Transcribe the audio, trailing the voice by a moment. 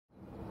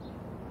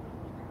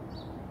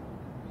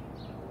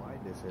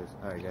this is.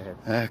 All right, go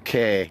ahead.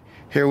 Okay,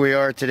 here we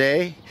are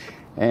today,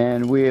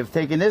 and we have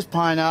taken this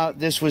pine out.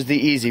 This was the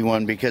easy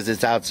one because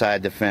it's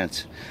outside the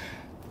fence.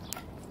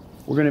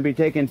 We're going to be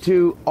taking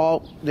two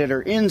that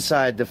are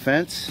inside the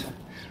fence,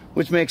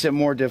 which makes it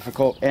more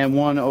difficult, and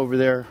one over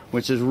there,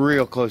 which is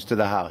real close to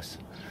the house.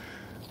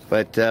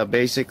 But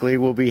basically,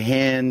 we'll be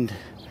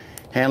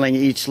handling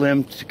each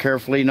limb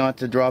carefully, not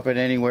to drop it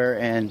anywhere,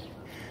 and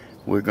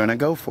we're going to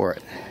go for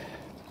it.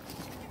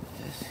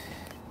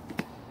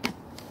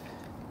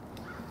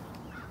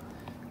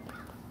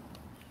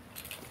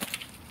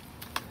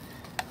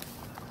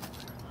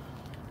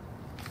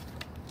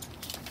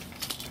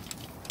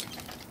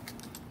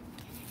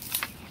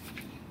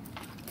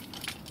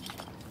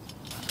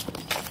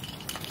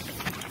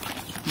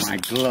 My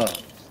glove.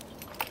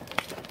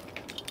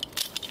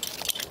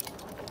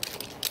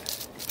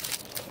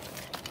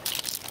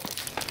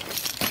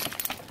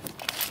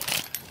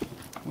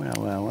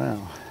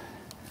 Well.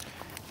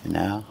 And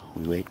now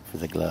we wait for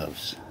the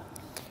gloves.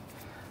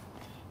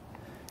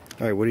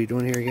 All right, what are you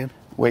doing here again?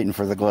 Waiting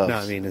for the gloves. No,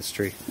 I mean this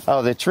tree.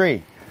 Oh, the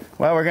tree.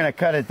 Well, we're going to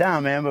cut it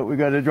down, man, but we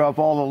got to drop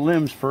all the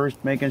limbs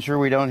first, making sure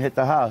we don't hit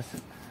the house.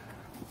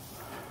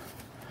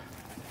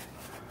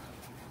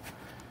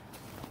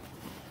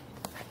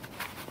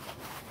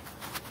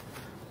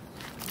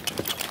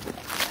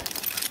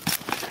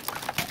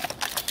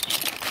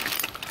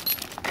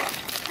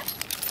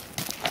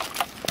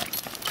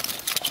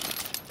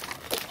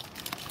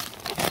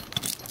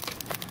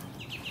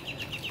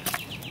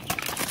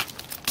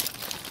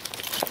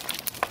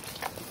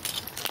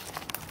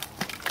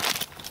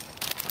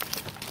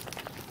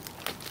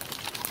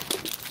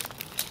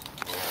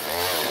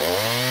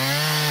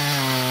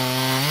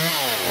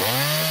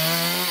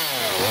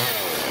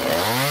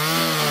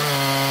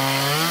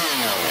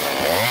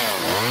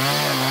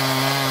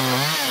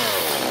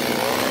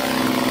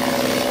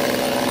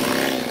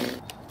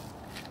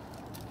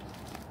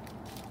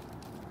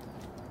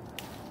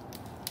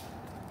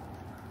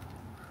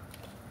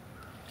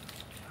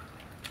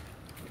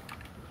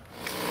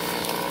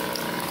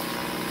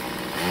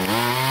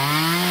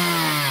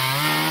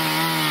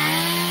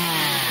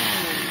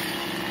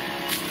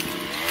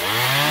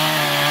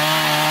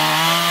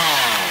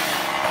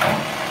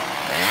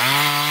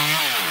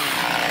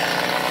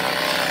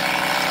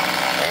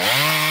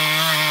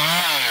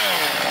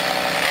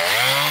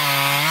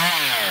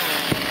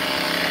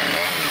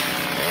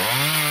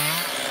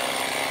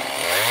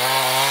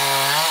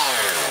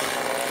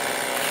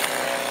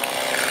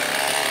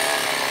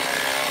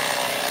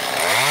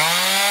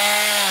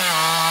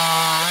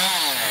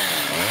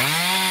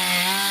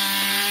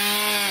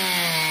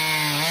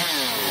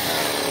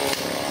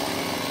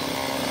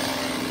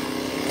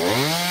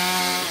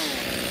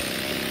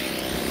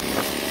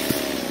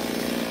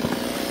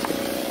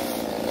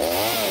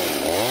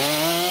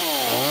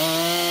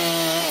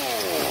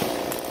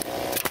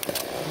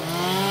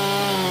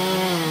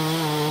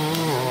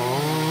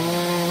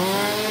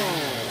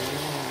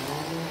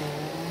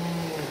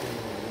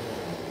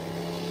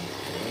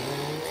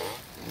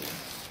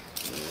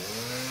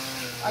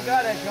 I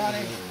got it,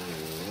 Johnny.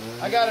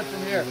 I got it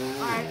from here.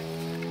 All right.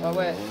 Oh,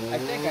 wait. I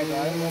think I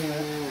got it. Wait a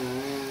minute.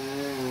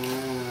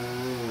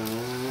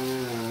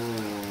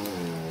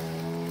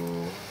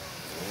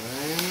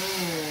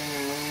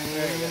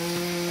 There you go.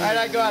 All right,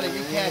 I got it.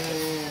 You catch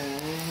it.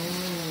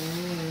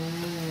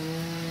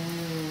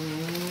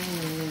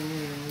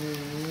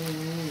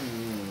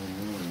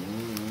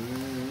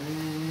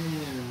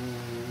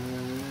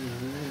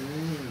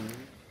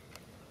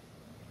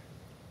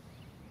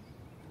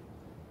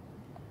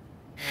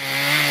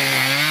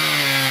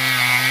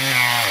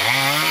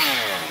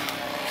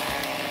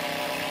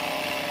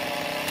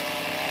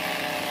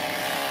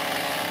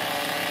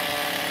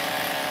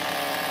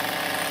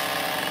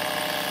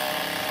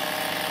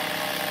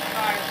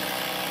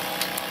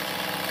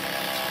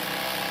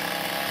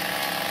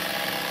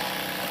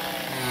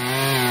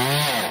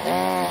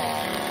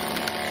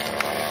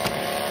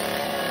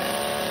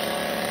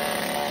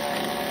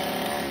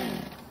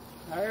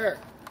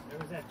 There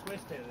was that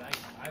twist in it.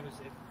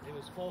 It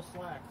was full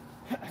slack.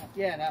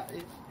 Yeah, now,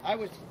 I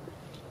was...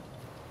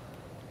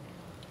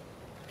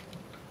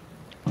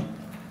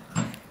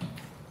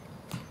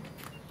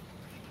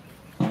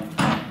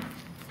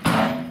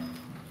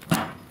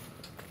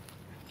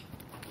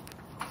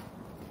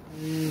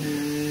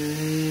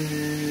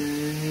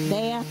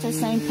 Day after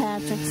St.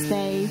 Patrick's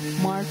Day,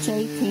 March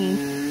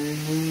 18th.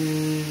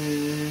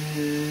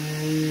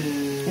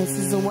 This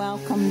is a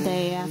welcome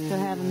day after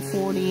having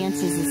 40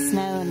 inches of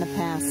snow in the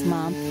past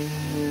month.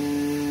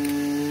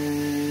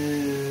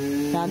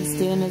 Doug's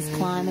doing his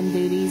climbing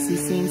duties. He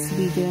seems to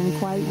be doing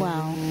quite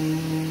well.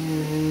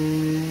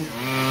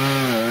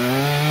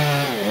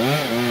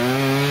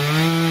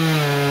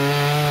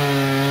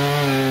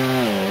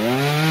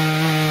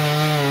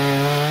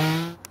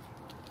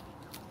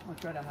 I'll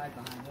try to hide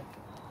behind it.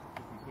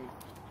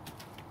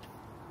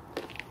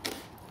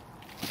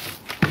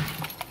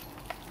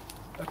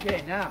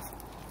 Okay, now,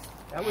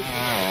 that was...